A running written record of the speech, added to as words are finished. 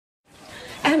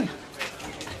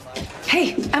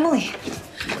Hey, Emily.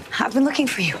 I've been looking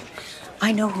for you.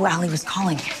 I know who Allie was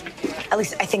calling. At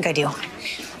least I think I do.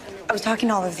 I was talking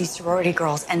to all of these sorority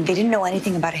girls, and they didn't know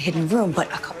anything about a hidden room, but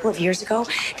a couple of years ago,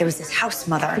 there was this house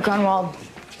mother. The Grunwald.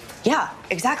 Yeah,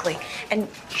 exactly. And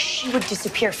she would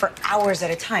disappear for hours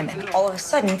at a time, and all of a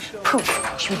sudden,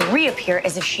 poof, she would reappear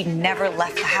as if she'd never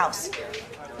left the house.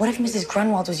 What if Mrs.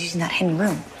 Grunwald was using that hidden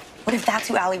room? What if that's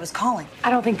who Allie was calling?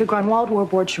 I don't think the Grunwald wore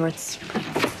board shorts.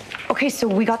 Okay, so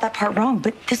we got that part wrong,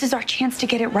 but this is our chance to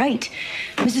get it right.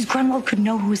 Mrs. Grunwald could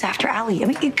know who was after Allie. I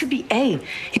mean, it could be A.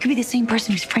 It could be the same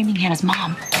person who's framing Hannah's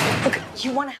mom. Look,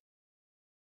 you want to...